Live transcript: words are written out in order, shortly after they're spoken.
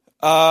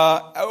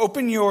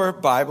Open your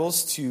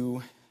Bibles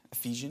to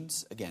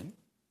Ephesians again.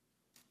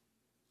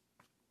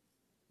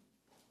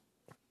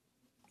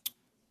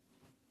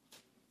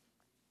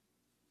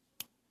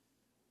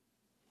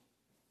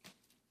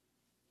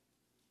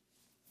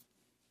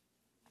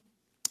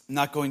 I'm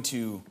not going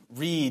to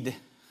read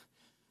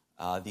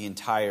the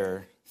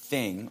entire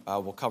thing.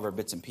 We'll cover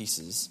bits and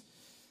pieces.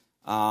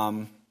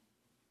 If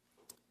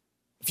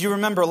you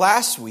remember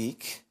last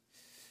week,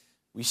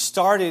 we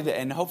started,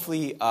 and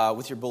hopefully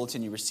with your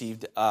bulletin you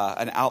received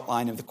an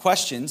outline of the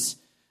questions.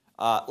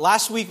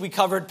 Last week we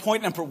covered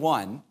point number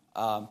 1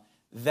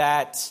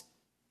 that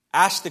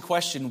asked the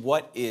question,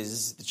 what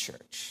is the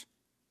church?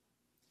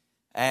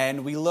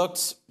 And we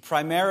looked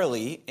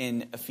primarily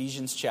in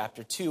Ephesians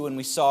chapter 2, and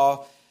we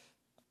saw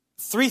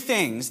 3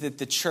 things that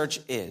the church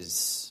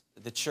is.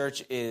 The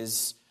church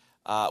is,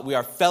 we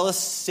are fellow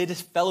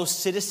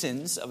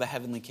citizens of a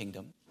heavenly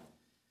kingdom.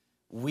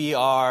 We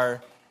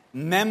are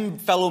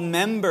fellow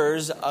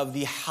members of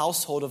the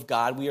household of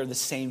God. We are the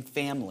same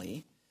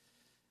family.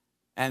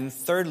 And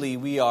thirdly,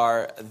 we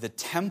are the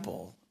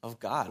temple of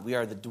God. We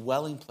are the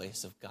dwelling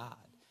place of God.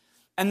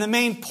 And the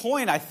main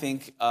point, I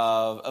think,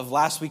 of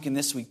last week and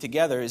this week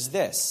together is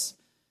this: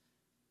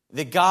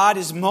 that God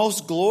is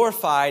most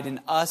glorified in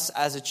us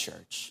as a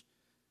church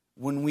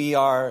when we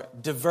are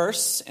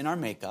diverse in our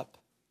makeup,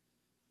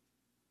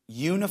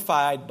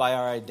 unified by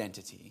our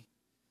identity,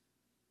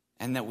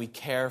 and that we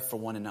care for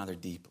one another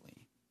deeply.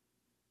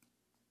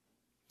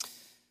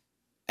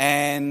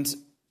 And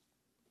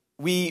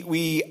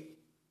we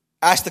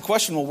asked the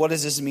question, well, what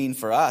does this mean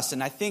for us?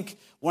 And I think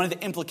one of the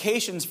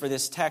implications for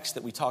this text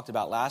that we talked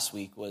about last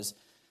week was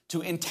to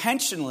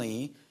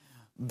intentionally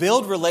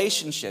build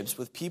relationships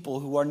with people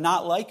who are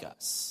not like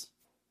us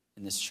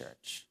in this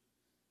church.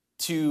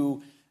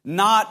 To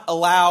not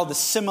allow the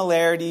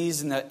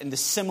similarities and the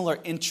similar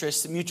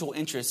interests, the mutual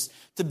interests,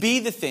 to be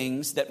the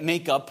things that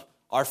make up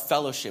our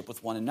fellowship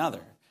with one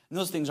another. And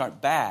those things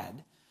aren't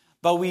bad,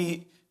 but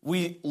we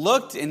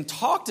looked and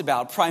talked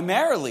about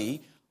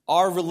primarily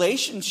our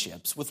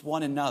relationships with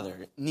one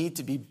another need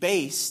to be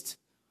based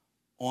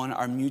on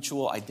our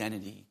mutual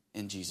identity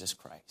in Jesus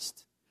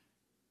Christ.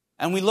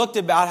 And we looked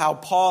about how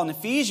Paul in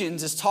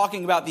Ephesians is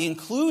talking about the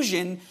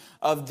inclusion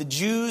of the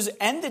Jews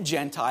and the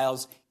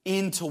Gentiles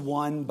into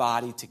one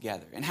body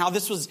together, and how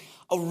this was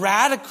a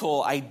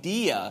radical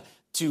idea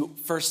to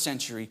first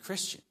century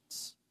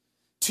Christians,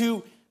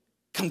 to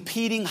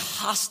competing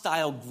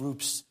hostile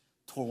groups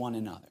toward one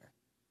another,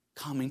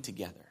 coming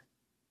together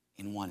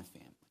in one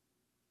family.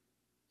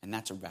 And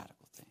that's a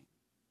radical thing.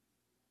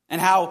 And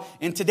how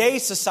in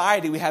today's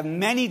society we have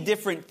many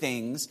different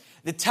things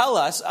that tell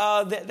us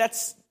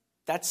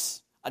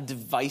that's a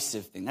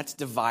divisive thing. That's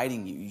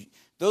dividing you.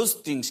 Those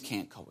things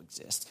can't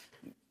coexist.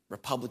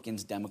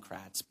 Republicans,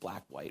 Democrats,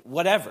 black, white,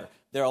 whatever.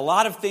 There are a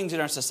lot of things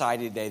in our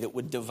society today that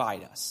would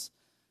divide us.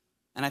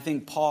 And I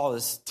think Paul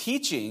is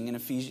teaching in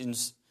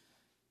Ephesians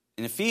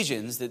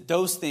that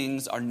those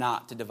things are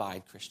not to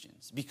divide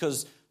Christians.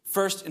 Because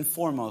first and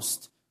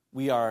foremost,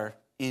 we are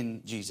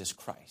in Jesus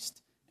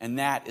Christ. And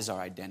that is our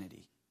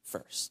identity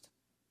first.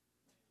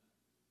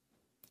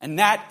 And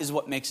that is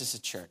what makes us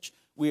a church.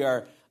 We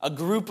are a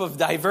group of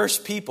diverse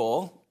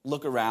people.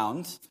 Look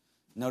around.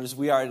 Notice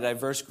we are a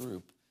diverse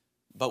group,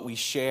 but we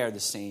share the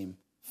same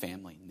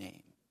family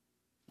name.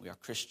 We are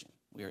Christian.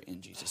 We are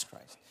in Jesus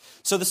Christ.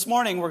 So this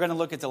morning, we're going to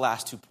look at the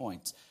last 2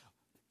 points.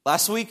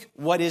 Last week,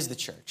 what is the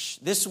church?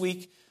 This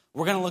week,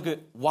 we're going to look at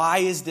why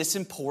is this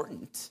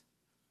important?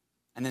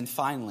 And then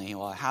finally,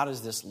 well, how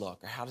does this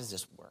look, or how does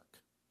this work?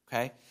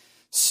 Okay?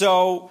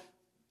 So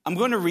I'm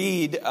going to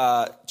read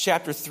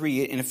chapter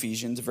 3 in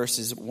Ephesians,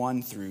 verses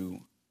 1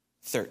 through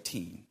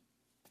 13.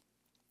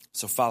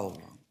 So follow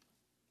along.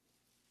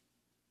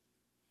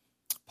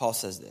 Paul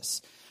says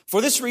this: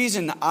 "For this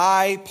reason,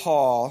 I,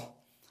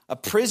 Paul, a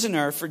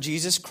prisoner for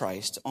Jesus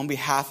Christ, on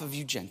behalf of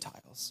you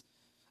Gentiles,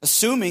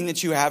 assuming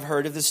that you have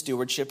heard of the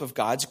stewardship of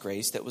God's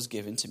grace that was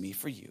given to me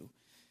for you,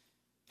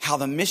 how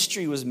the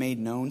mystery was made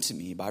known to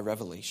me by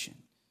revelation,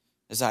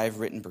 as I have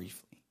written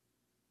briefly.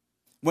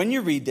 When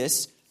you read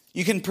this,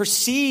 you can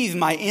perceive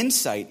my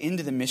insight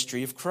into the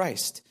mystery of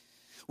Christ,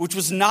 which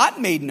was not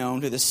made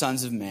known to the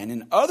sons of men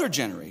in other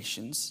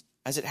generations,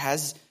 as it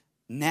has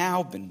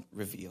now been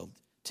revealed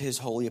to his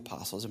holy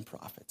apostles and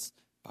prophets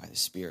by the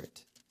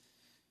Spirit.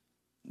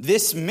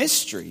 This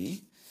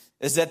mystery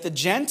is that the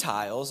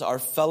Gentiles are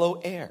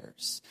fellow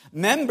heirs,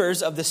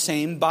 members of the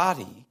same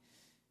body,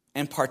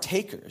 and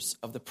partakers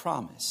of the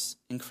promise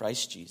in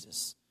Christ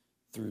Jesus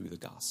through the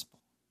gospel.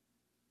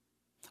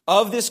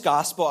 Of this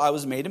gospel I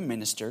was made a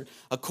minister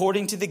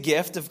according to the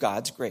gift of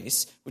God's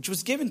grace, which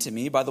was given to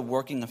me by the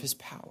working of his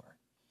power.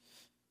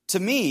 To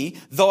me,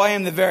 though I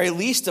am the very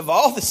least of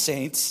all the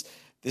saints,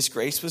 this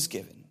grace was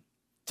given,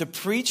 to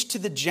preach to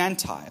the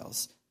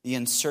Gentiles the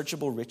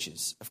unsearchable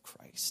riches of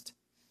Christ,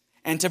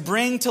 and to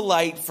bring to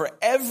light for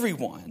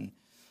everyone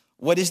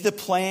what is the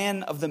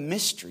plan of the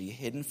mystery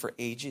hidden for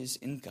ages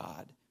in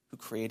God, who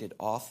created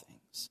all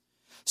things,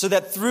 so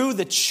that through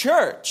the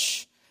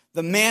church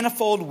the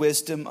manifold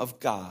wisdom of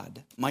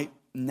God might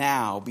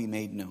now be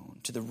made known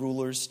to the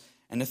rulers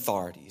and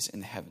authorities in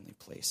the heavenly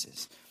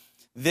places.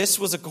 This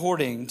was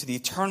according to the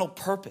eternal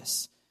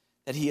purpose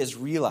that he has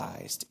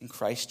realized in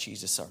Christ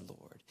Jesus our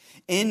Lord,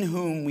 in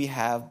whom we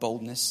have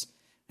boldness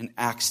and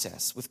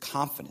access with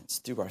confidence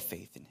through our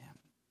faith in him.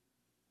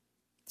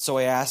 So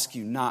I ask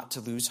you not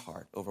to lose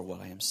heart over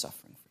what I am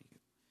suffering for you,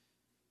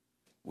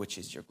 which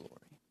is your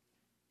glory.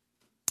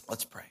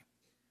 Let's pray.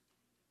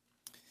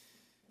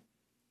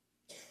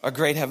 Our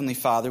great Heavenly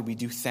Father, we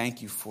do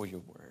thank you for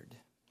your word.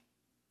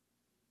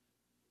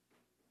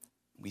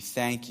 We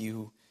thank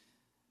you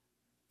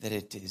that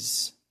it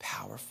is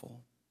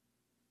powerful,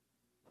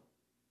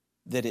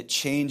 that it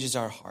changes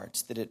our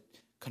hearts, that it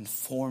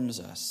conforms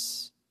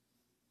us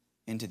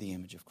into the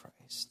image of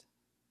Christ.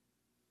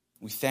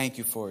 We thank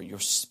you for your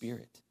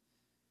Spirit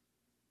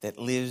that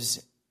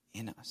lives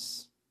in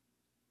us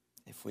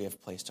if we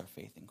have placed our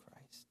faith in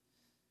Christ,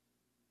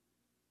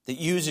 that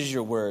uses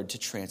your word to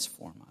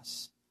transform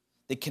us,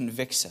 that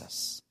convicts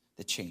us,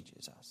 that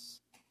changes us.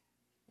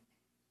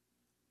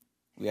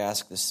 We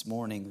ask this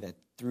morning that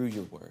through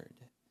your word,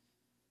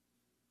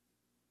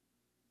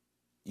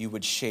 you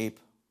would shape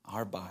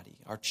our body,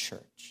 our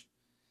church,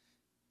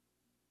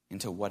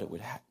 into what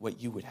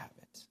you would have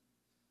it.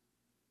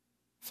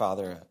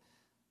 Father,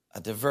 a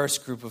diverse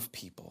group of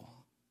people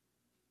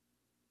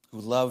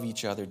who love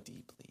each other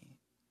deeply.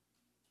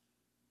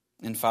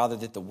 And Father,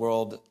 that the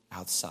world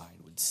outside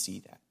would see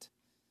that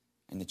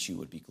and that you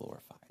would be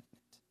glorified in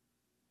it.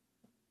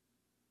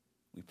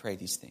 We pray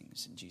these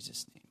things in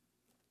Jesus' name.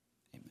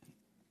 Amen.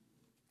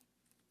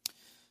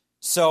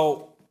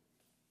 So,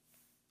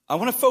 I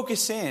want to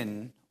focus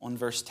in on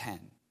verse 10.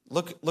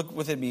 Look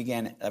with me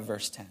again at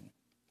verse 10.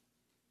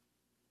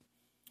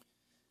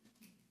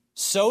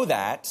 So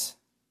that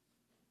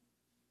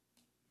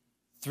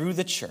through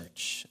the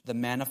church, the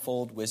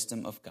manifold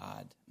wisdom of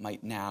God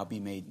might now be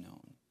made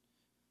known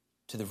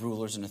to the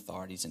rulers and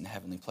authorities in the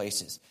heavenly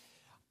places.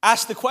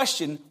 Ask the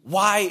question,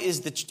 why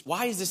is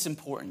this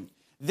important?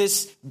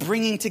 This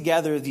bringing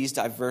together these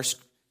diverse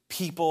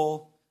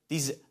people,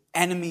 these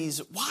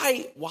enemies,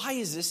 why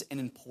is this an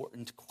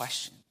important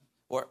question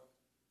or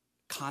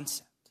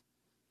concept?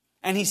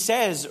 And he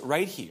says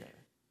right here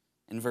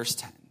in verse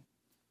 10,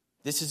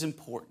 this is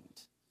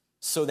important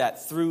so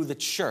that through the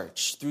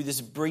church, through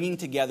this bringing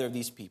together of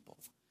these people,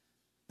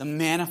 the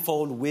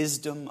manifold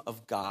wisdom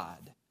of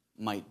God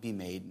might be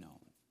made known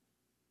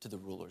to the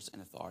rulers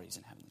and authorities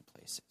in heavenly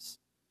places.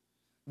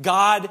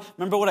 God,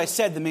 remember what I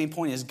said, the main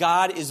point is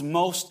God is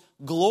most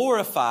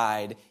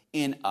glorified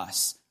in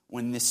us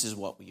when this is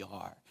what we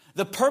are.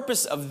 The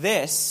purpose of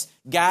this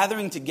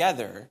gathering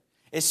together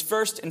is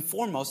first and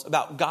foremost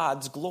about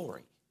God's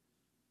glory.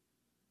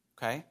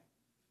 Okay?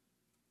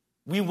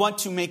 We want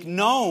to make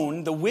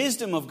known the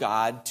wisdom of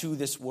God to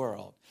this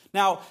world.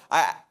 Now,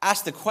 I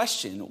ask the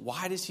question,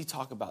 why does he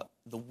talk about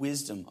the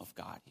wisdom of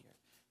God here?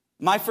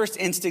 My first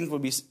instinct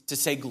would be to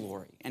say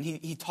glory, and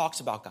he talks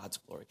about God's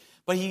glory.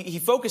 But he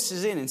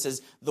focuses in and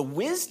says, the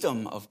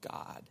wisdom of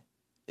God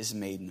is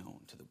made known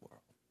to the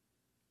world.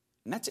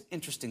 And that's an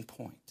interesting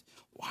point.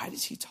 Why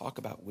does he talk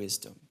about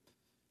wisdom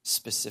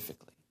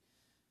specifically?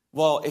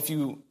 Well, if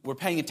you were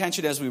paying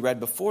attention as we read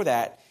before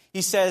that,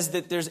 he says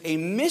that there's a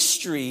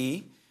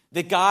mystery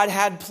that God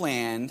had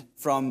planned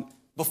from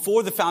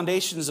before the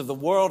foundations of the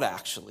world,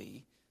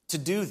 actually, to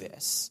do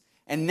this.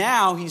 And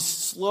now he's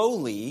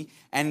slowly,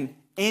 and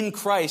in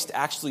Christ,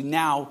 actually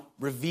now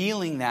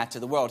revealing that to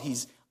the world.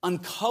 He's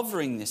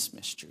uncovering this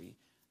mystery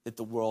that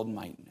the world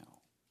might know.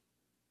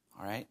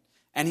 All right?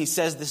 And he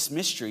says this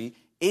mystery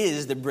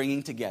is the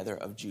bringing together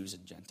of Jews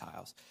and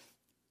Gentiles.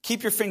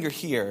 Keep your finger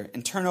here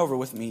and turn over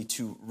with me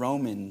to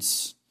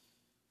Romans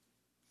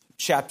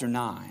chapter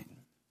 9.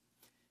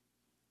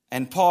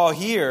 And Paul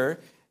here,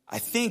 I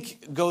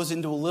think, goes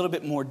into a little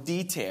bit more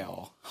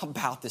detail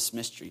about this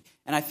mystery.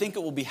 And I think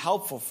it will be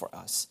helpful for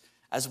us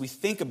as we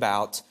think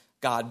about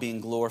God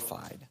being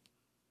glorified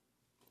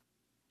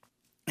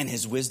and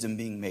his wisdom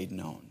being made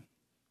known.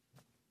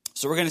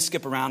 So we're going to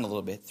skip around a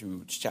little bit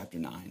through chapter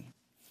 9.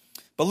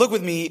 But look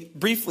with me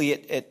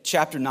briefly at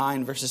chapter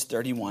 9, verses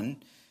 30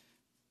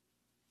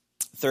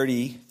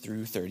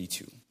 through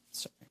 32.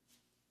 Sorry.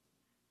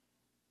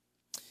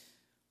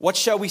 What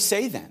shall we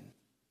say then?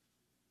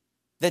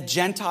 That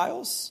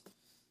Gentiles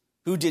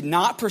who did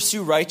not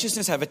pursue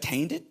righteousness have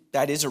attained it,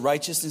 that is, a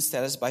righteousness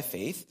that is by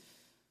faith,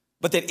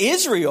 but that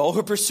Israel,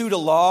 who pursued a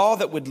law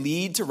that would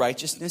lead to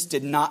righteousness,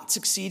 did not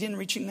succeed in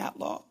reaching that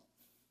law.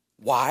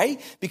 Why?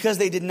 Because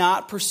they did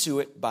not pursue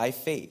it by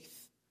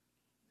faith,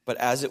 but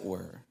as it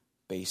were,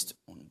 based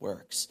on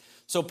works.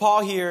 So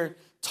Paul here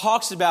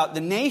talks about the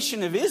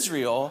nation of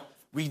Israel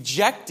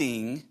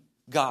rejecting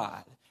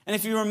God. And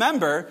if you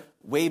remember,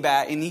 way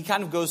back, and he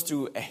kind of goes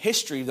through a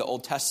history of the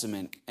Old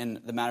Testament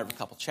in the matter of a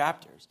couple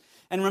chapters.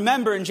 And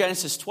remember in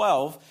Genesis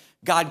 12,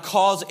 God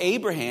calls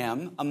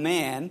Abraham, a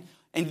man,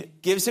 and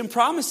gives him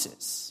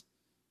promises.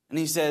 And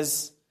he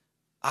says,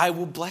 I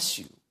will bless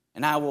you,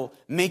 and I will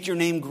make your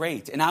name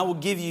great, and I will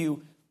give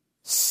you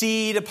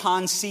seed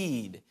upon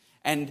seed.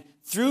 And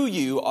Through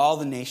you, all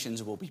the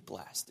nations will be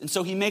blessed. And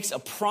so he makes a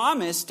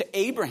promise to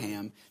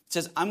Abraham. He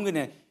says, I'm going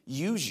to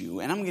use you,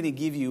 and I'm going to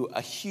give you a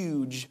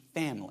huge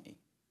family.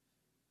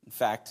 In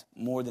fact,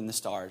 more than the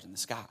stars in the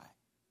sky.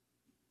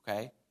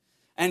 Okay?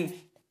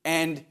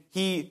 And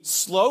he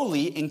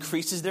slowly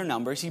increases their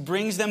numbers. He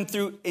brings them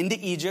through into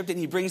Egypt, and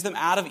he brings them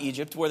out of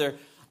Egypt, where they're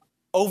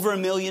over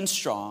 1 million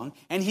strong.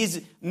 And he's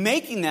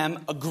making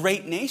them a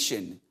great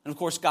nation. And of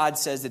course, God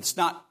says that it's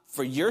not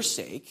for your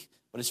sake,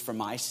 but it's for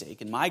my sake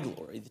and my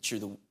glory, that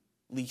you're the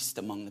least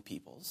among the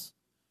peoples.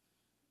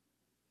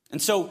 And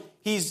so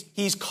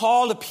he's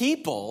called a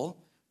people,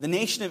 the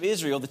nation of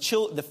Israel,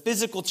 the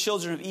physical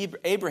children of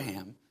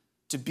Abraham,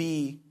 to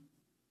be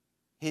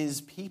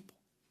his people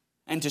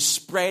and to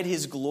spread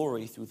his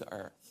glory through the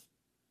earth.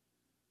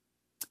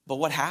 But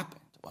what happened?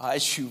 Well,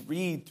 as you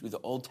read through the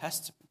Old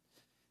Testament,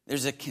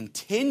 there's a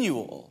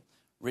continual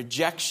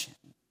rejection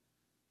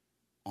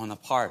on the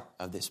part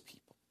of this people.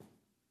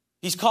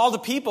 He's called a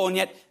people, and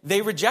yet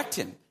they reject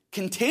him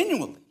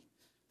continually.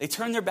 They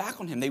turn their back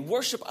on him. They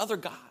worship other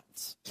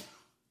gods.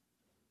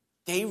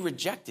 They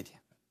rejected him.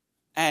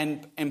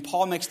 And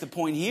Paul makes the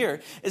point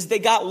here, is they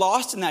got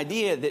lost in the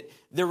idea that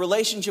their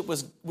relationship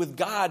with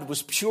God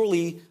was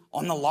purely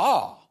on the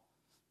law,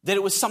 that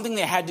it was something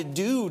they had to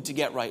do to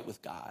get right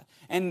with God.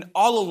 And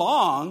all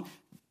along,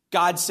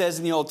 God says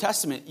in the Old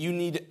Testament, you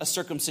need a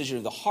circumcision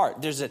of the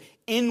heart. There's an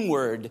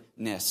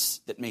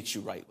inwardness that makes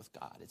you right with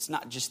God. It's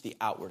not just the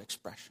outward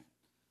expression.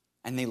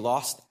 And they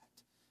lost that.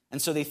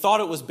 And so they thought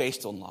it was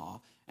based on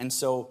law. And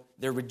so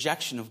their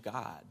rejection of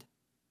God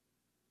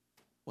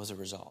was a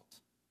result.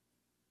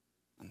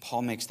 And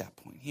Paul makes that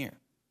point here.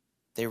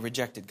 They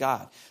rejected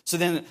God. So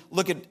then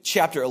look at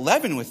chapter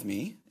 11 with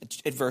me,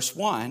 at verse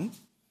 1.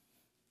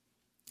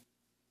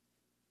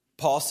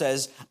 Paul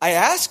says, I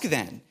ask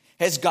then,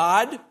 has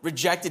God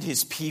rejected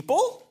his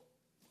people?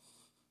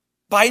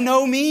 By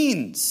no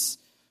means.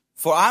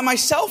 For I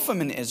myself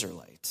am an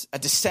Israelite, a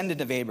descendant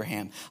of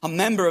Abraham, a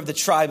member of the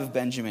tribe of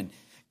Benjamin.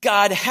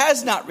 God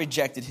has not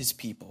rejected his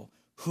people,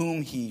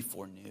 whom he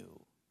foreknew.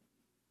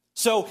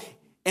 So,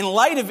 in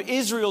light of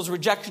Israel's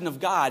rejection of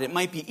God, it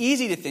might be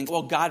easy to think,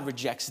 well, God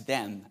rejects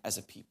them as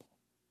a people,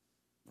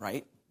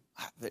 right?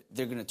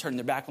 They're going to turn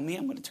their back on me,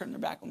 I'm going to turn their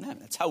back on them.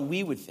 That's how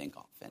we would think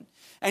often.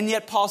 And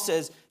yet Paul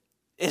says,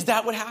 is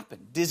that what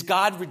happened? Does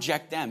God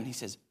reject them? And he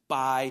says,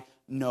 by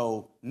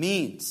no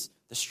means.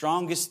 The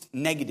strongest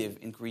negative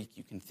in Greek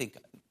you can think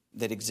of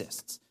that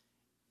exists.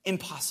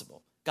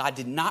 Impossible. God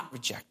did not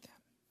reject them.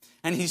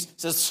 And he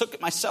says, look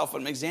at myself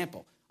as an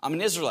example. I'm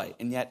an Israelite,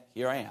 and yet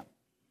here I am.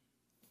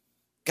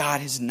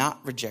 God has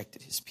not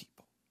rejected his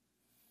people.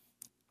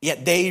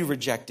 Yet they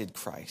rejected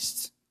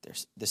Christ,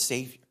 the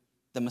Savior,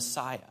 the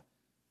Messiah,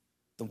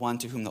 the one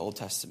to whom the Old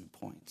Testament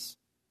points.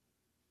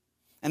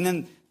 And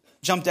then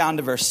jump down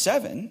to verse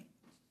 7.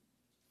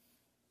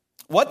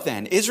 What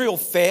then? Israel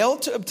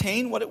failed to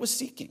obtain what it was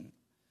seeking,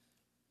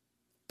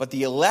 but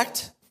the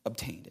elect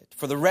obtained it.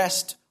 For the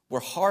rest were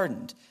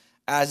hardened,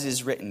 as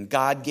is written,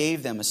 God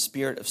gave them a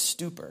spirit of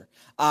stupor,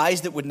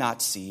 eyes that would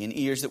not see and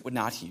ears that would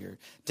not hear,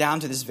 down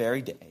to this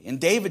very day. And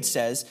David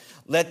says,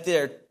 let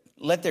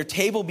their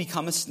table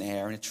become a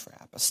snare and a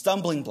trap, a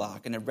stumbling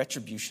block and a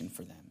retribution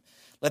for them.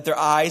 Let their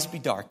eyes be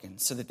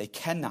darkened so that they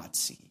cannot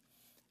see,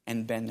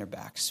 and bend their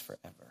backs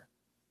forever.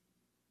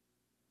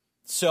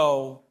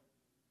 So,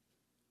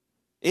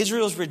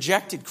 Israel's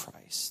rejected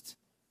Christ.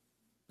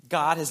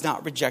 God has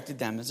not rejected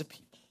them as a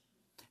people.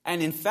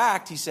 And in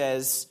fact, he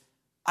says,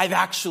 I've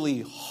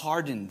actually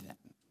hardened them.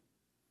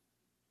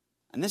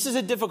 And this is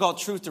a difficult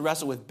truth to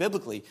wrestle with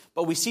biblically,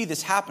 but we see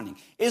this happening.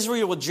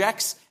 Israel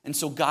rejects, and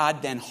so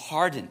God then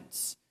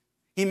hardens.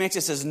 He makes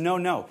it says,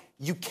 no,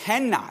 you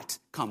cannot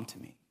come to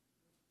me.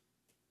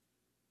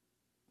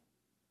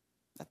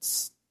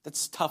 That's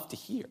tough to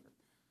hear.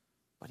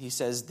 But he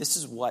says, this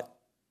is what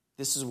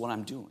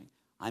I'm doing.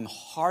 I'm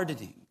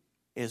hardening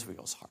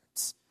Israel's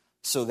hearts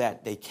so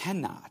that they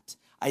cannot.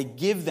 I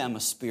give them a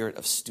spirit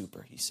of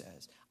stupor, he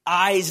says.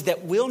 Eyes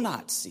that will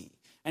not see.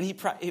 And he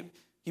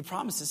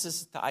promises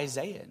this to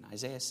Isaiah in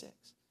Isaiah 6.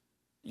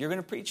 You're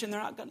going to preach and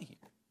they're not going to hear.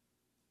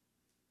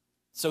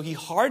 So he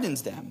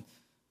hardens them.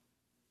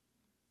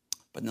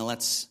 But now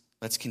let's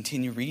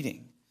continue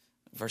reading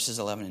verses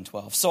 11 and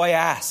 12. So I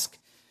ask,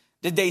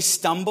 did they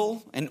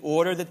stumble in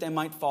order that they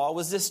might fall?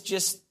 Was this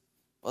just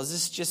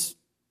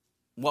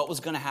what was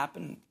going to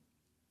happen?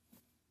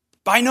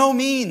 By no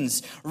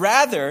means.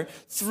 Rather,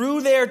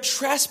 through their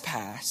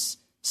trespass,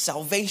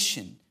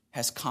 salvation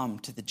has come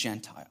to the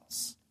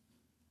Gentiles,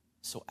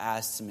 so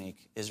as to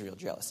make Israel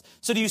jealous.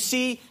 So do you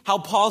see how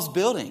Paul's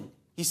building?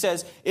 He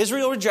says,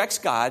 Israel rejects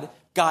God.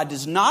 God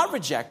does not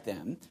reject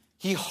them.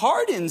 He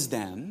hardens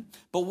them.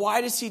 But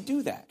why does he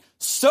do that?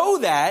 So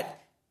that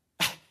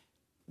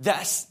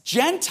the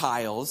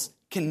Gentiles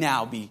can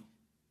now be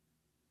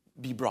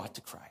brought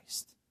to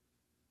Christ.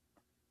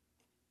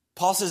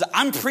 Paul says,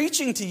 I'm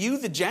preaching to you,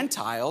 the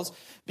Gentiles,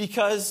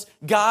 because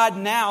God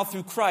now,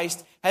 through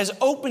Christ, has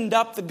opened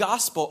up the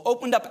gospel,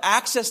 opened up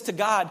access to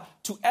God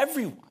to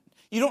everyone.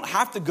 You don't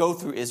have to go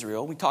through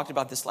Israel. We talked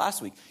about this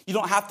last week. You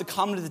don't have to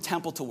come to the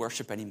temple to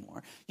worship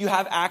anymore. You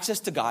have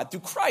access to God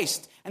through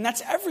Christ, and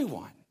that's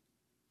everyone.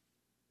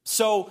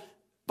 So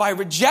by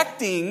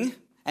rejecting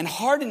and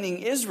hardening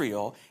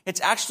Israel, it's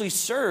actually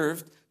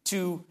served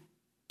to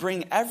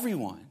bring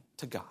everyone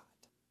to God.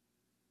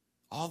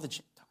 All the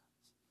Gentiles.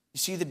 You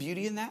see the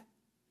beauty in that?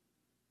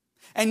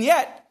 And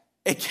yet,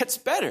 it gets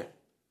better.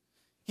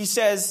 He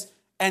says,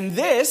 and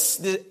this,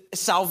 the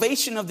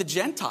salvation of the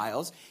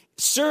Gentiles,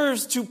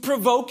 serves to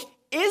provoke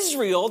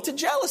Israel to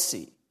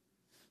jealousy.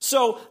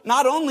 So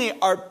not only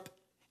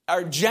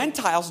are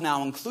Gentiles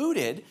now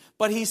included,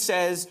 but he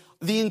says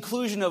the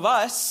inclusion of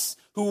us,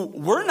 who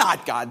were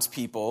not God's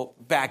people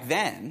back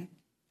then,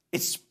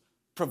 it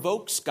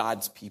provokes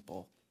God's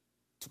people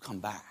to come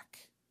back.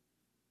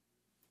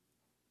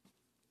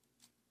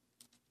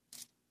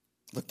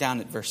 Look down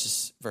at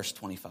verse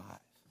 25.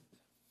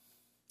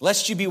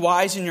 Lest you be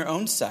wise in your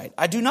own sight,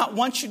 I do not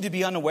want you to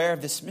be unaware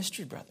of this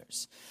mystery,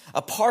 brothers.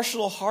 A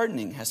partial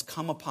hardening has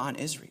come upon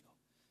Israel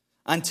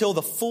until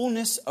the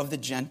fullness of the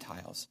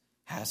Gentiles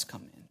has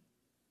come in.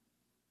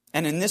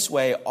 And in this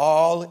way,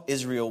 all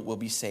Israel will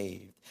be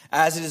saved.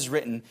 As it is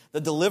written,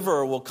 the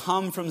deliverer will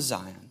come from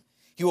Zion.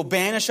 He will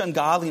banish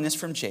ungodliness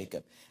from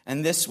Jacob,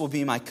 and this will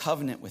be my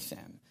covenant with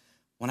them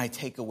when I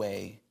take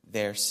away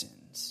their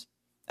sins.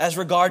 As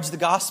regards the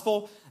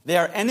gospel, they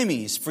are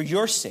enemies for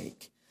your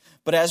sake.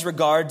 But as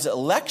regards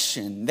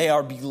election, they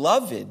are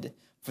beloved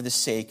for the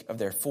sake of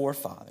their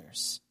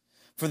forefathers.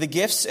 For the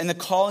gifts and the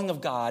calling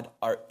of God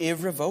are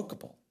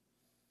irrevocable.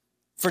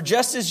 For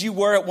just as you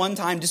were at one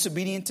time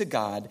disobedient to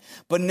God,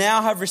 but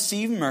now have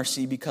received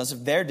mercy because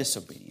of their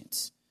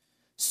disobedience,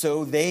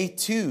 so they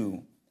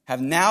too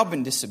have now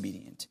been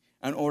disobedient,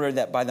 in order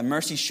that by the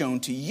mercy shown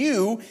to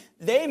you,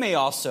 they may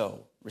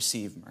also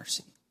receive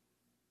mercy.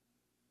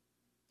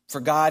 For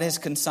God has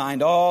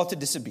consigned all to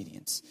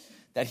disobedience,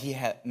 that he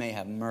may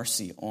have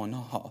mercy on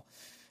all.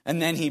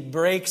 And then he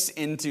breaks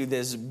into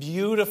this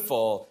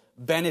beautiful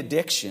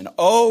benediction.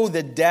 Oh,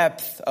 the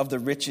depth of the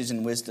riches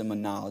and wisdom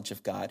and knowledge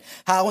of God.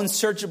 How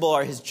unsearchable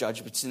are his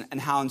judgments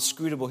and how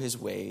inscrutable his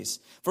ways.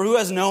 For who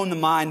has known the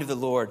mind of the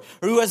Lord?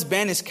 Or who has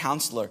been his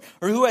counselor?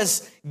 Or who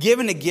has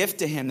given a gift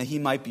to him that he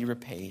might be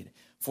repaid?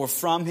 For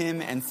from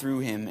him and through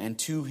him and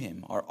to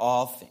him are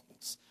all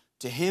things.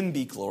 To him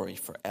be glory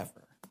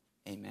forever.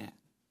 Amen.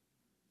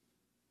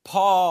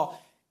 Paul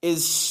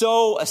is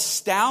so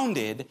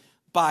astounded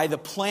by the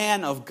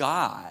plan of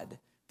God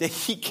that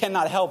he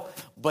cannot help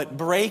but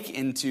break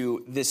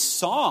into this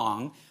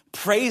song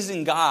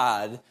praising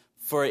God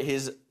for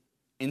his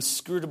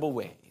inscrutable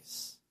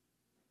ways.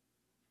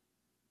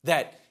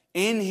 That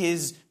in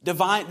his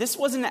divine, this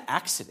wasn't an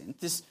accident.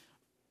 This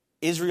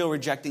Israel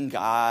rejecting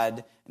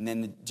God, and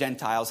then the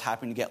Gentiles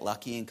happen to get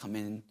lucky and come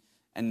in,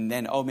 and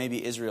then,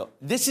 maybe Israel.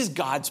 This is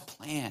God's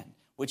plan,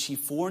 which he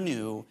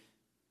foreknew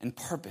and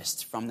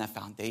purposed from the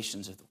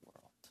foundations of the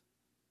world.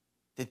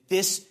 That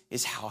this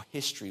is how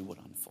history would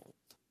unfold.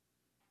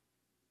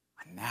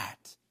 And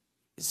that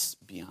is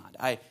beyond.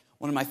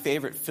 One of my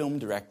favorite film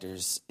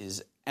directors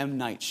is M.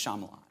 Night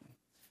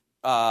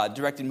Shyamalan.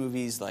 Directed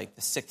movies like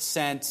The Sixth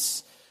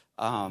Sense,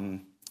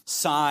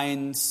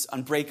 Signs,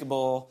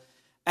 Unbreakable.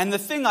 And the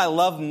thing I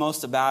love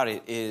most about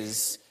it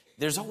is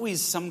there's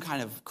always some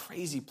kind of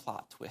crazy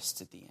plot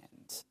twist at the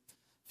end.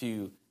 If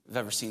you've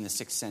ever seen The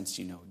Sixth Sense,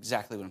 you know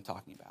exactly what I'm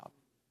talking about.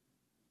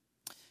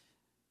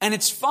 And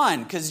it's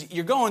fun because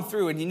you're going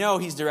through and you know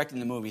he's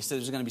directing the movie, so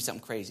there's going to be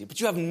something crazy. But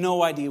you have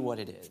no idea what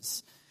it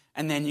is.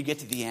 And then you get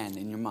to the end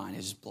and your mind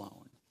is just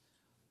blown.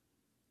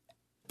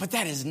 But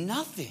that is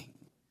nothing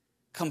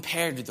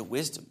compared to the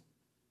wisdom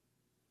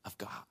of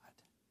God.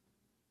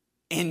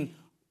 In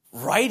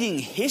writing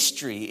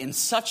history in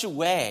such a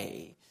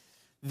way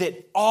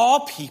that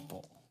all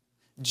people,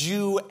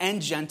 Jew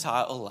and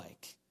Gentile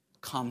alike,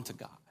 come to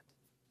God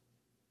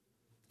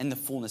in the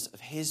fullness of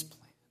his plan.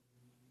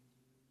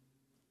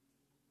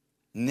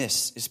 And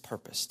this is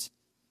purposed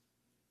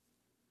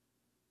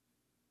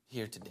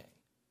here today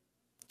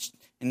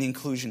in the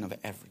inclusion of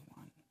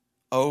everyone.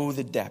 Oh,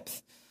 the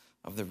depth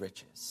of the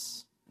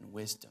riches and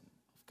wisdom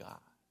of God.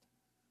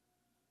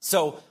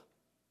 So,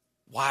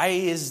 why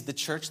is the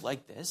church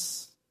like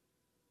this?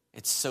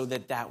 It's so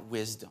that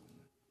wisdom,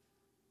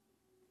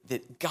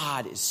 that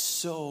God is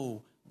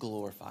so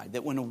glorified,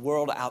 that when a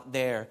world out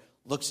there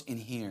looks in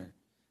here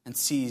and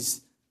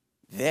sees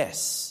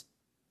this,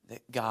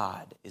 that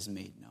God is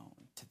made known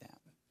to them.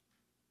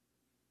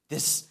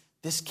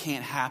 This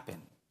can't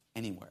happen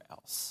anywhere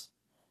else.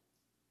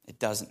 It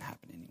doesn't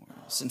happen anywhere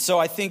else. And so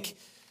I think,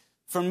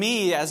 for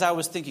me, as I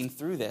was thinking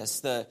through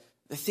this, the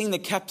thing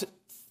that kept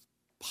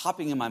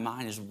popping in my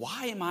mind is,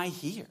 why am I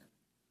here?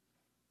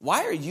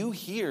 Why are you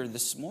here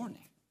this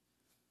morning?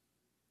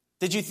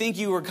 Did you think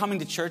you were coming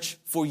to church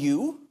for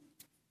you?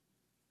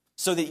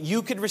 So that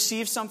you could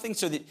receive something?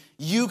 So that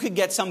you could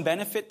get some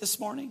benefit this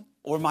morning?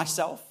 Or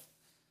myself?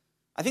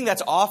 I think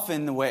that's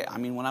often the way,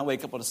 when I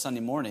wake up on a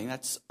Sunday morning,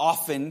 that's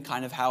often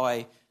kind of how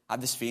I have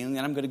this feeling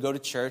that I'm going to go to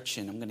church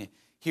and I'm going to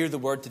hear the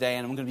word today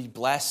and I'm going to be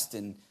blessed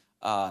and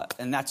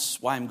and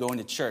that's why I'm going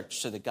to church,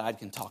 so that God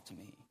can talk to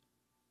me.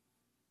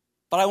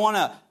 But I want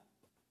to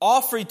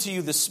offer to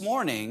you this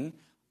morning,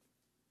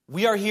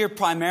 we are here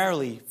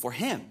primarily for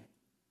him.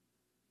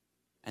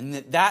 And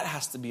that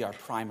has to be our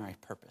primary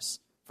purpose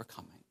for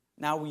coming.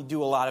 Now, we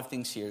do a lot of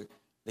things here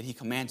that he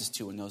commands us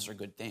to, and those are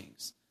good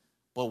things.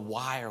 But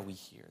why are we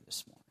here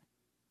this morning?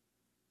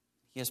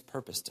 He has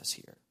purposed us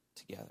here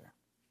together.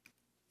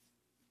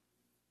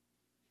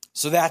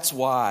 So that's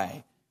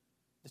why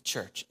the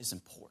church is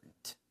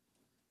important.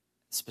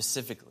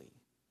 Specifically,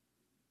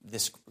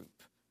 this group,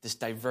 this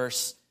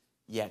diverse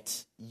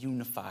yet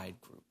unified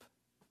group.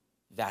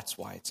 That's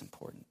why it's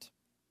important.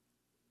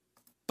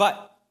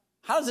 But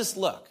how does this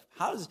look?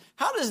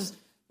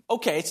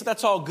 Okay, so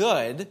that's all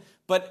good,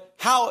 but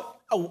how,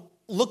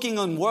 looking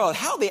on the world,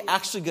 how are they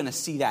actually going to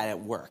see that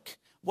at work?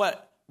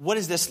 What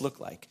does this look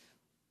like?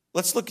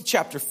 Let's look at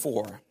chapter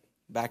 4,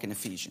 back in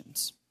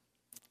Ephesians.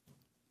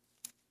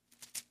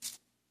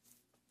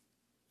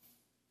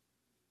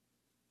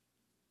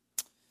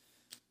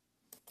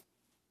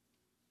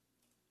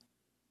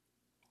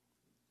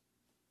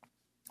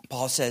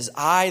 Paul says,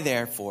 I,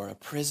 therefore, a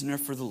prisoner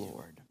for the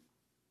Lord,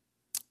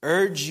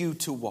 urge you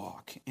to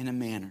walk in a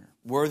manner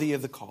worthy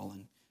of the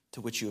calling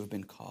to which you have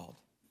been called,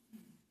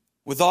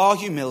 with all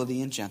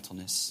humility and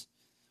gentleness,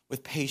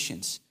 with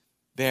patience,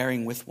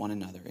 bearing with one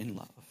another in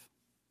love,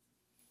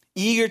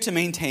 eager to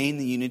maintain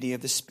the unity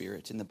of the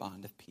Spirit in the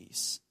bond of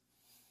peace.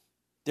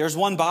 There's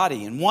one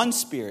body and one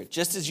Spirit,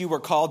 just as you were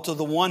called to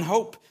the one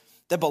hope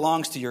that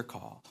belongs to your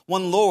call.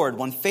 One Lord,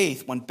 one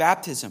faith, one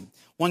baptism,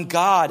 one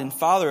God and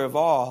Father of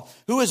all,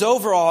 who is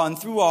over all and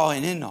through all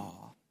and in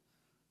all.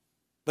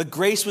 But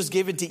grace was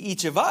given to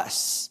each of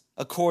us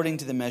according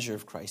to the measure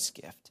of Christ's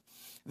gift.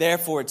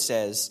 Therefore it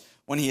says,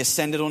 when he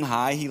ascended on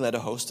high, he led a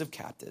host of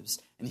captives,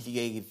 and he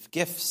gave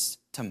gifts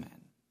to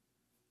men.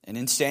 And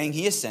in saying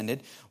he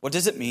ascended, what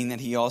does it mean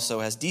that he also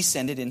has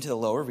descended into the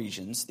lower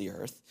regions, the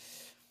earth?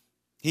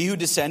 He who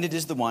descended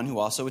is the one who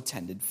also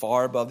ascended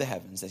far above the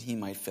heavens, that he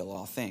might fill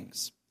all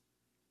things.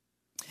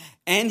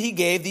 And he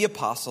gave the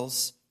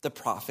apostles, the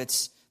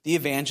prophets, the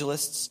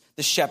evangelists,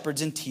 the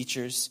shepherds and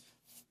teachers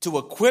to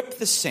equip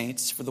the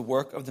saints for the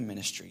work of the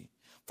ministry,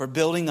 for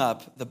building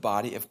up the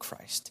body of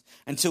Christ,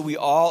 until we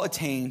all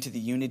attain to the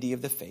unity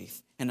of the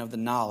faith and of the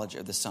knowledge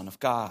of the Son of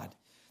God,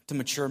 to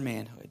mature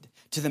manhood,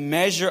 to the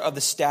measure of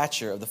the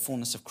stature of the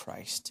fullness of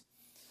Christ,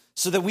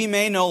 so that we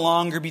may no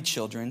longer be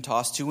children,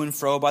 tossed to and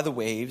fro by the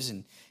waves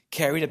and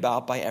carried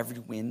about by every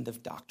wind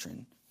of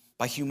doctrine,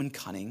 by human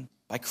cunning,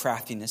 by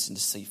craftiness and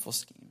deceitful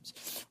schemes.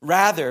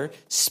 Rather,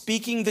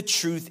 speaking the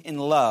truth in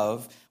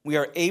love, we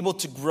are able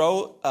to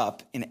grow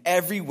up in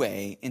every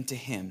way into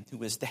him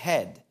who is the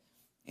head,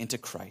 into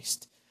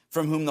Christ,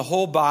 from whom the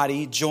whole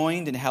body,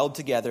 joined and held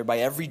together by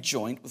every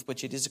joint with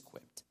which it is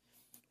equipped,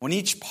 when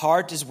each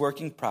part is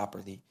working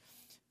properly,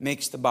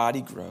 makes the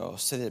body grow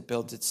so that it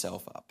builds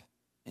itself up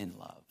in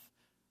love.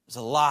 There's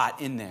a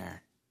lot in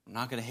there. I'm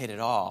not going to hit it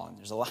all. And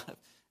there's a lot of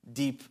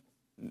deep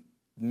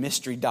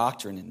mystery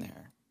doctrine in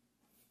there.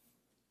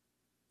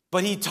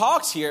 But he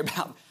talks here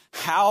about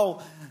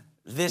how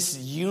this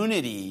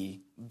unity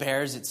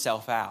bears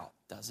itself out,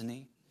 doesn't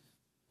he?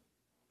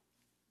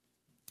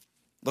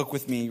 Look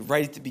with me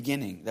right at the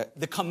beginning.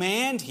 The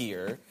command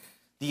here,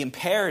 the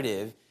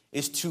imperative,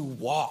 is to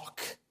walk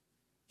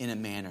in a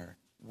manner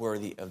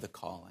worthy of the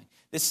calling.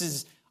 This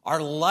is our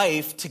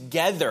life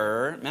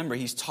together. Remember,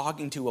 he's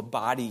talking to a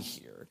body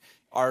here.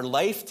 Our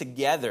life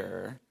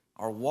together,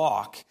 our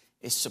walk,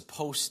 is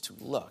supposed to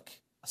look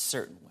a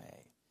certain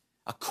way,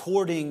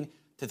 according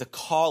to the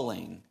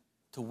calling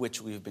to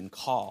which we've been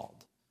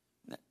called.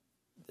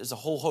 There's a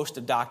whole host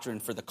of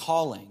doctrine for the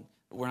calling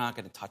that we're not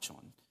going to touch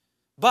on.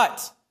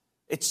 But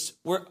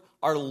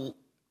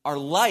our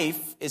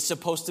life is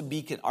supposed to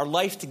be, our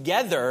life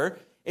together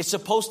is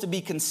supposed to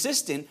be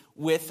consistent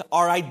with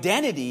our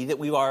identity that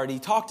we've already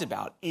talked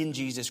about in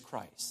Jesus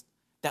Christ.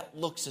 That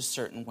looks a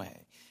certain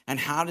way. And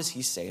how does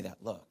he say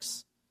that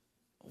looks?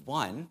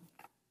 One,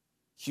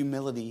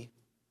 humility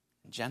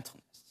and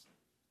gentleness.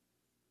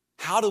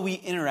 How do we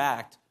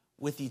interact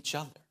with each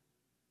other?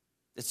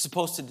 It's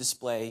supposed to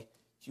display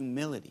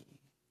humility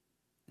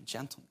and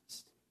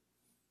gentleness.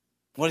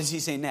 What does he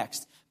say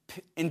next?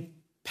 In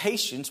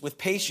patience, with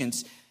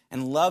patience,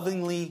 and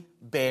lovingly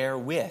bear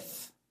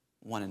with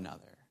one another.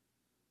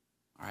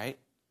 All right?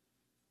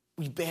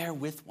 We bear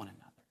with one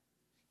another,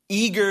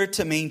 eager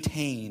to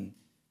maintain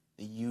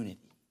the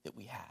unity that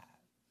we have.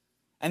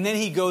 And then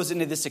he goes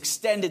into this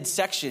extended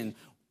section.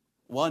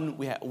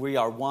 We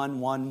are one.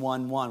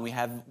 We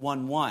have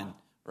one,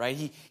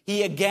 right?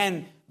 He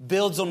again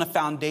builds on the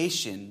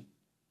foundation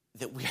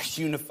that we are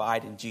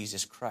unified in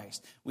Jesus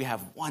Christ. We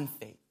have one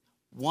faith,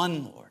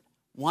 one Lord,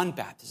 one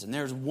baptism.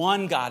 There's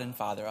one God and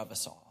Father of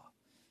us all.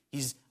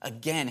 He's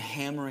again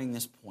hammering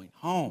this point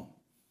home.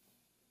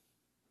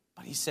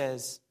 But he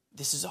says,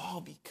 this is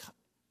all because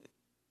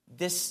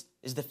this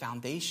is the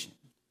foundation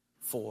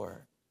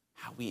for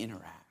how we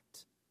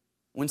interact.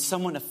 When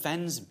someone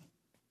offends me,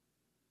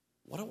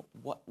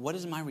 what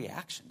is my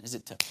reaction? Is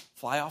it to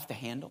fly off the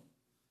handle?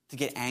 To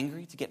get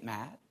angry? To get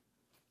mad?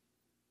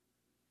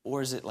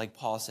 Or is it like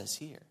Paul says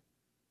here,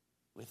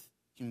 with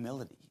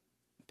humility,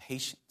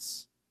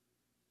 patience,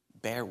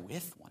 bear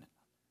with one another?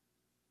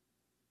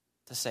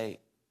 To say,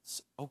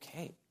 it's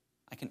okay,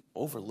 I can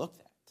overlook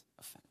that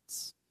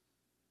offense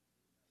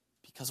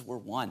because we're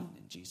one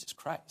in Jesus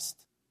Christ.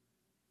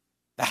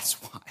 That's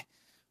why.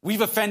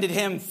 We've offended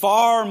him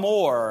far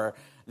more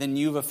than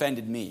you've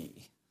offended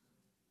me.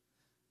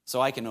 So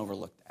I can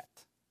overlook that.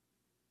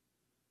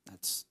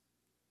 That's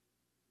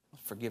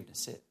what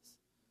forgiveness is.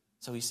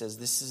 So he says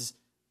this is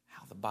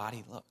how the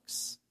body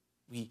looks.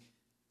 We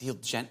deal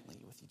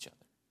gently with each other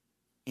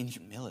in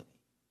humility.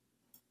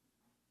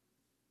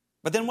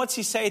 But then what's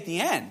he say at the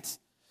end?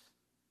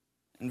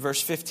 In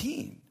verse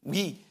 15,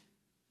 we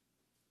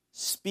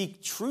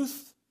speak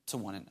truth to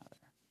one another.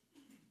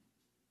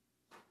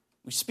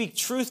 We speak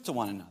truth to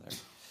one another.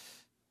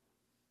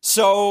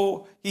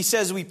 So he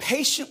says we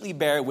patiently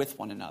bear with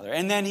one another.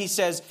 And then he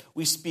says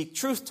we speak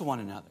truth to one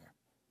another.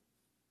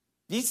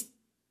 These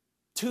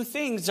two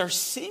things are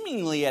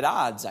seemingly at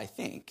odds, I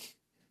think.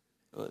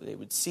 Well, they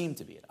would seem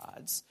to be at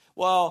odds.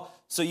 Well,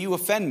 so you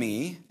offend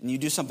me and you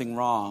do something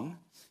wrong.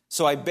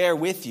 So I bear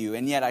with you,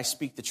 and yet I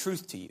speak the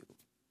truth to you.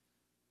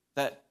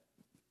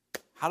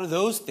 How do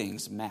those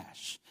things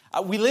mesh?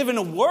 We live in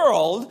a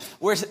world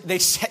where they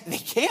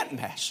can't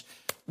mesh.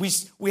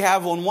 We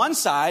have on one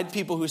side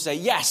people who say,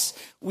 yes,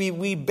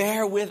 we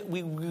bear with,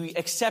 we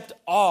accept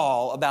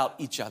all about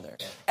each other.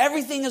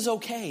 Everything is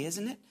okay,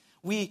 isn't it?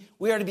 We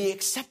are to be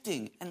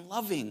accepting and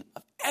loving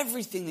of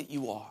everything that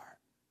you are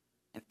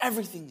and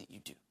everything that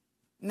you do.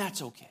 And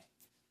that's okay.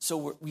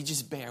 So we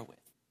just bear with.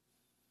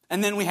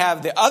 And then we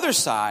have the other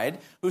side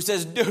who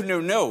says,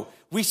 no,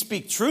 we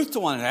speak truth to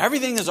one another.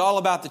 Everything is all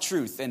about the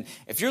truth. And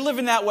if you're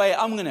living that way,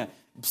 I'm going to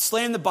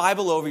slam the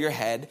Bible over your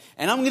head,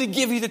 and I'm going to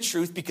give you the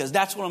truth because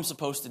that's what I'm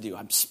supposed to do.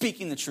 I'm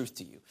speaking the truth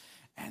to you.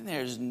 And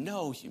there's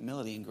no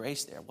humility and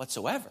grace there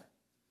whatsoever.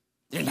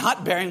 You're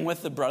not bearing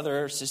with the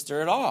brother or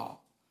sister at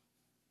all.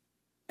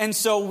 And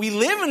so we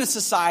live in a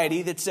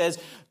society that says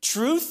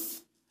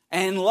truth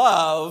and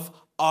love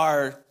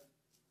are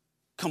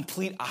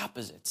complete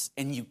opposites,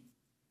 and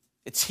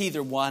it's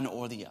either one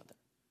or the other.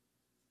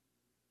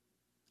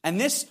 And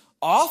this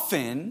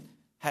often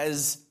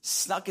has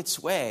snuck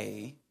its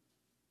way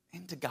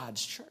into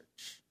God's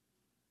church,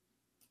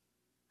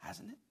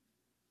 hasn't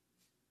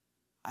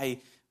it?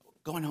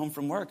 Going home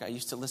from work, I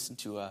used to listen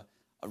to a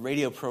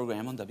radio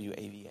program on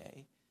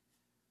WAVA.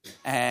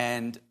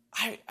 And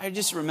I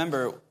just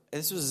remember,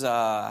 this was,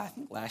 I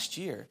think, last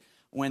year,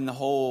 when the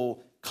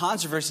whole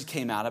controversy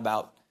came out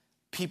about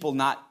people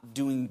not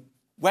doing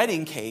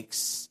wedding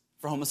cakes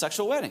for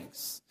homosexual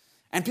weddings.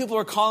 And people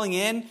are calling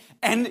in,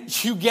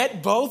 and you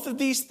get both of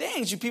these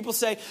things. You people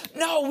say,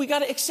 no, we got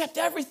to accept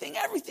everything.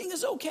 Everything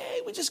is okay.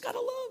 We just got to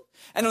love.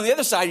 And on the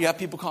other side, you have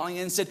people calling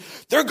in and said,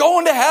 they're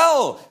going to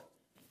hell.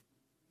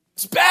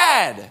 It's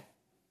bad.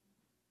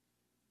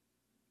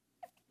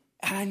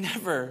 And I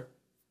never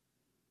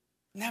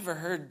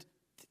heard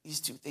these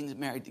two things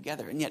married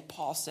together. And yet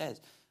Paul says,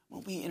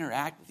 when we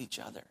interact with each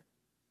other,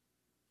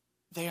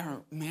 they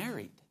are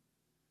married.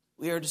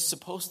 We are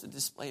supposed to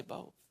display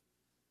both.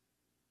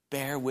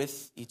 Bear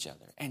with each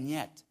other, and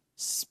yet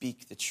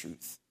speak the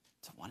truth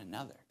to one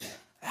another.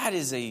 That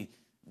is a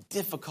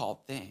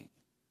difficult thing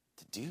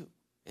to do,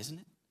 isn't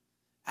it?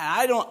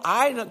 And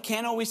I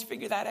can't always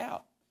figure that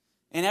out.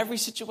 In every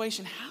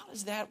situation, how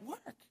does that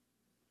work?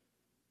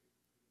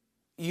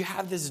 You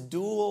have this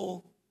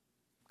dual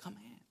command.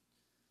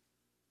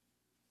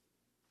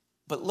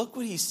 But look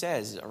what he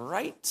says,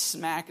 right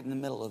smack in the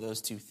middle of those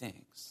two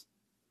things.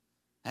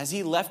 Has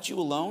he left you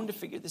alone to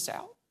figure this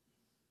out?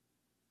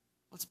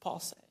 What's Paul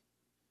say?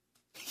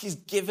 He's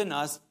given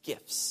us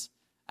gifts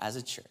as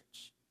a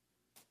church.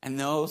 And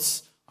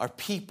those are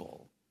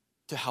people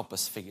to help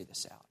us figure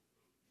this out.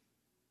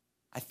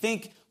 I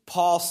think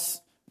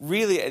Paul's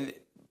really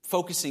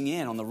focusing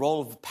in on the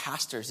role of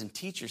pastors and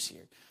teachers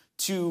here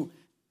to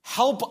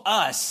help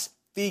us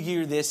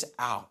figure this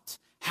out.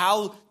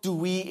 How do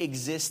we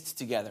exist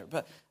together?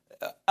 But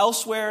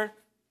elsewhere,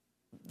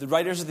 the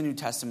writers of the New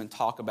Testament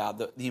talk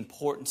about the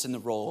importance and the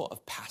role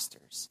of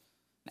pastors,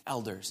 and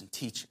elders, and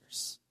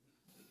teachers.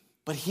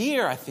 But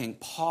here, I think,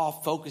 Paul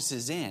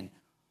focuses in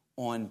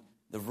on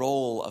the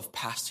role of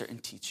pastor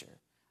and teacher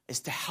is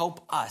to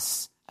help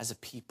us as a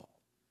people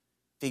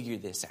figure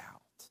this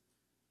out.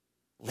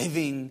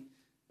 Living,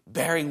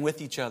 bearing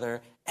with each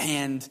other,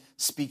 and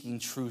speaking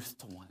truth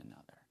to one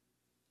another.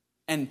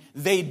 And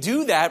they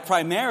do that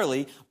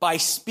primarily by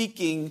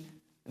speaking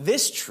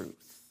this truth.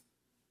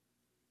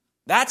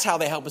 That's how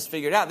they help us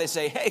figure it out. They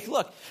say, hey,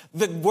 look,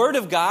 the Word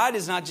of God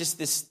is not just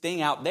this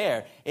thing out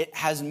there. It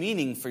has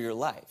meaning for your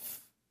life.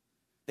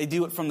 They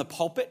do it from the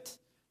pulpit.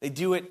 They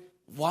do it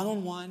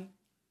one-on-one.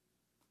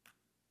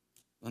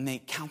 When they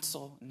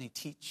counsel and they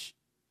teach.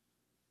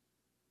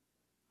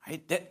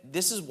 Right?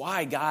 This is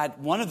why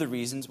one of the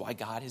reasons why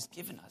God has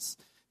given us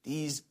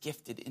these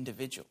gifted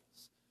individuals.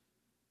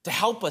 To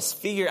help us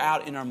figure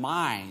out in our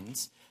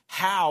minds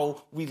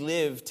how we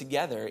live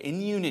together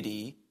in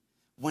unity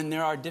when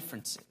there are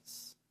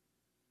differences.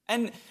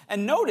 And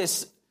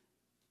notice,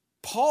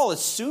 Paul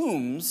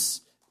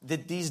assumes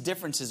that these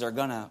differences are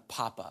going to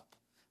pop up.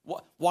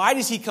 Why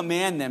does he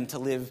command them to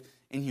live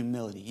in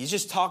humility? He's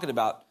just talking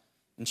about,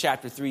 in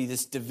chapter 3,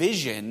 this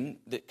division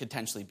that could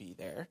potentially be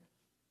there.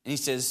 And he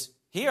says,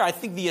 here, I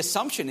think the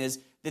assumption is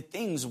that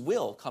things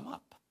will come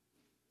up.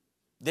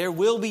 There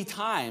will be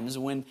times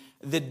when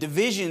the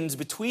divisions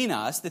between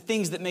us, the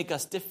things that make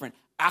us different,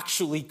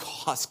 actually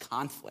cause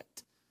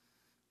conflict.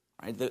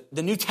 Right?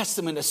 The New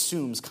Testament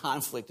assumes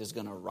conflict is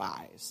going to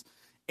rise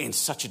in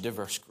such a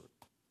diverse group.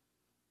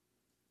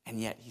 And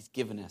yet he's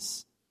given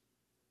us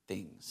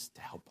things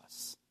to help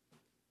us.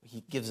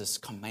 He gives us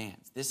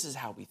commands. This is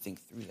how we think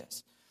through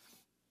this.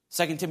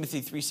 2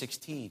 Timothy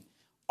 3:16,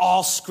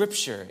 all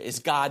Scripture is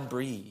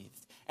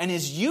God-breathed and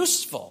is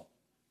useful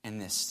in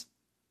this.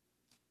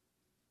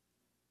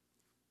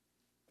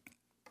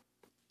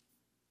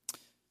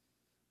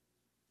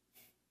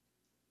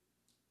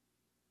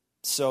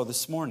 So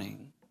this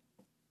morning,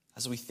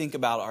 as we think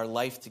about our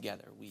life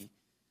together, we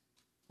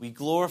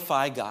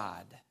glorify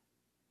God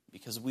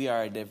because we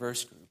are a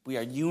diverse group. We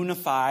are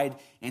unified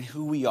in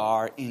who we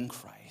are in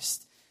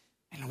Christ,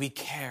 and we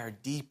care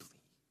deeply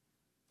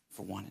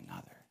for one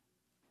another.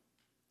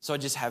 So I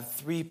just have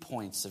 3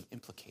 points of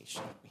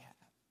implication that we have.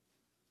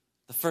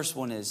 The first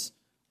one is,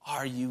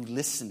 are you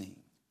listening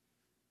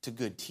to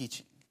good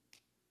teaching?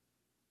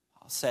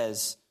 Paul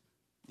says,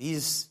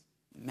 these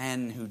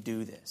men who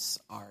do this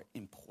are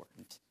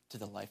important to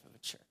the life of a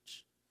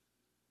church.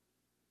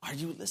 Are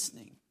you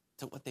listening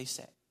to what they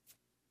say?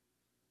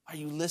 Are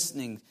you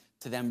listening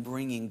to them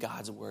bringing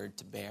God's word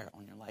to bear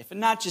on your life? And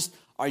not just,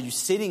 are you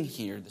sitting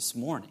here this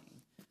morning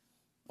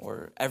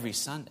or every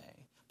Sunday,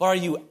 but are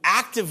you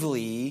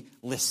actively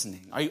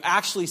listening? Are you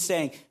actually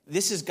saying,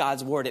 this is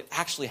God's word, it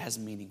actually has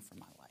meaning for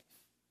my life?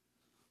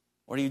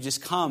 Or do you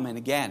just come and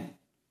again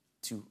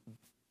to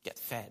get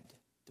fed?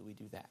 Do we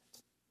do that?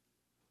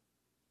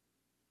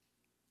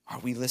 Are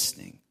we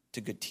listening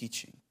to good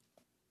teaching?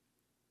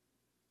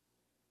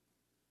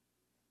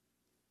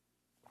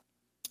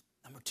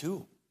 Number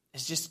 2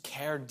 is just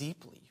care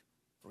deeply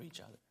for each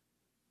other.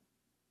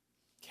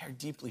 Care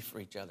deeply for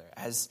each other.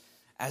 As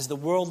the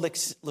world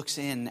looks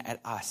in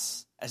at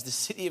us, as the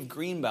city of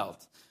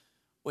Greenbelt,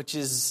 which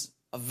is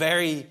a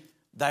very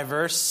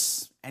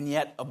diverse and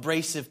yet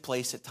abrasive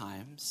place at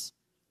times,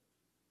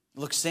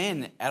 looks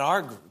in at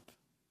our group,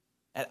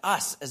 at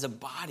us as a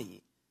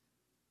body,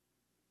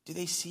 do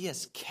they see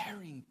us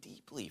caring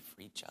deeply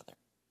for each other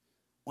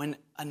when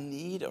a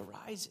need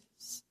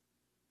arises?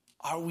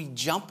 Are we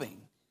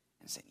jumping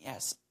and saying,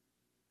 yes,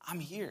 I'm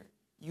here.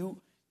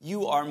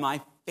 You are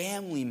my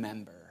family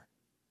member.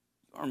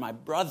 You are my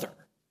brother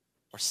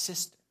or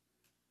sister.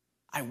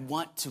 I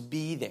want to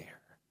be there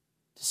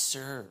to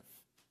serve,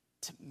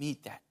 to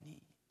meet that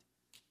need.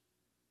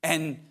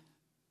 And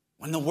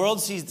when the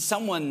world sees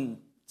someone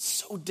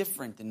so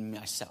different than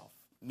myself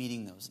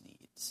meeting those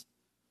needs,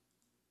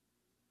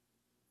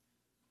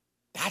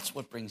 that's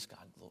what brings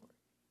God glory.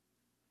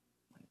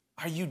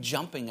 Are you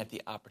jumping at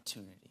the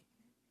opportunity?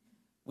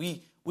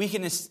 We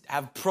can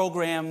have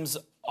programs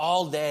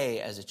all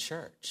day as a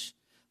church,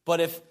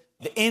 but if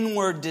the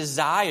inward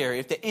desire,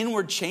 if the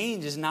inward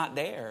change is not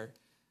there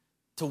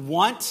to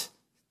want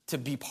to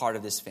be part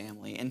of this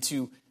family and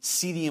to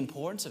see the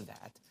importance of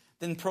that,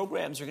 then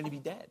programs are going to be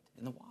dead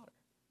in the water.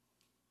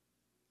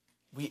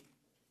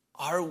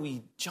 Are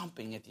we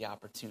jumping at the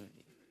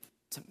opportunity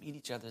to meet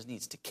each other's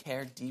needs, to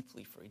care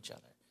deeply for each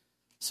other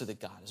so that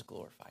God is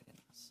glorified in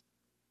us?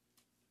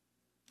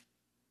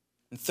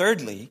 And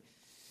thirdly,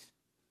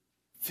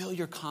 fill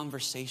your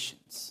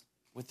conversations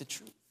with the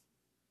truth.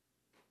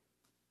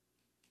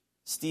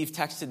 Steve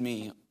texted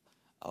me,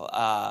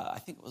 I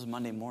think it was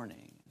Monday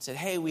morning, and said,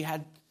 hey, we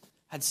had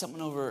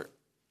someone over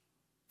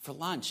for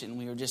lunch, and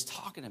we were just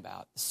talking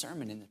about the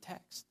sermon in the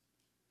text.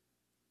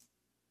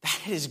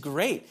 That is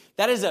great.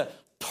 That is a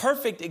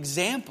perfect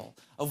example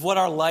of what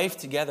our life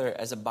together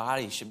as a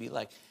body should be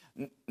like.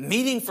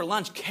 Meeting for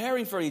lunch,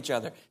 caring for each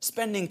other,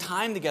 spending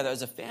time together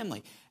as a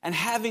family, and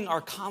having our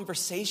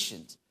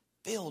conversations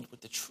filled with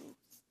the truth.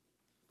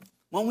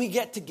 When we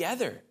get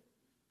together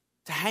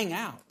to hang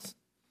out,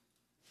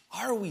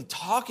 are we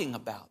talking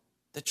about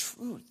the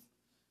truth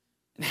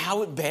and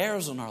how it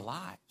bears on our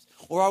lives?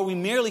 Or are we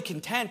merely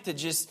content to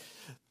just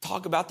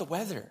talk about the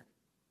weather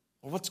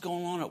or what's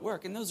going on at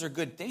work? And those are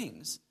good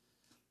things.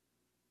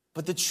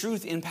 But the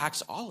truth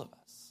impacts all of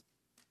us.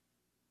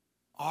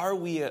 Are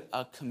we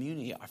a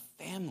community, our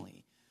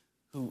family,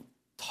 who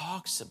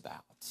talks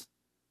about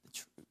the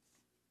truth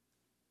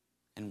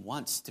and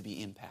wants to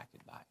be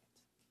impacted by it?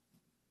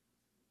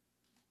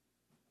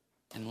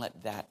 And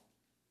let that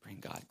bring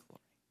God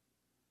glory.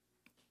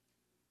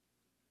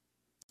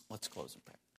 Let's close in prayer.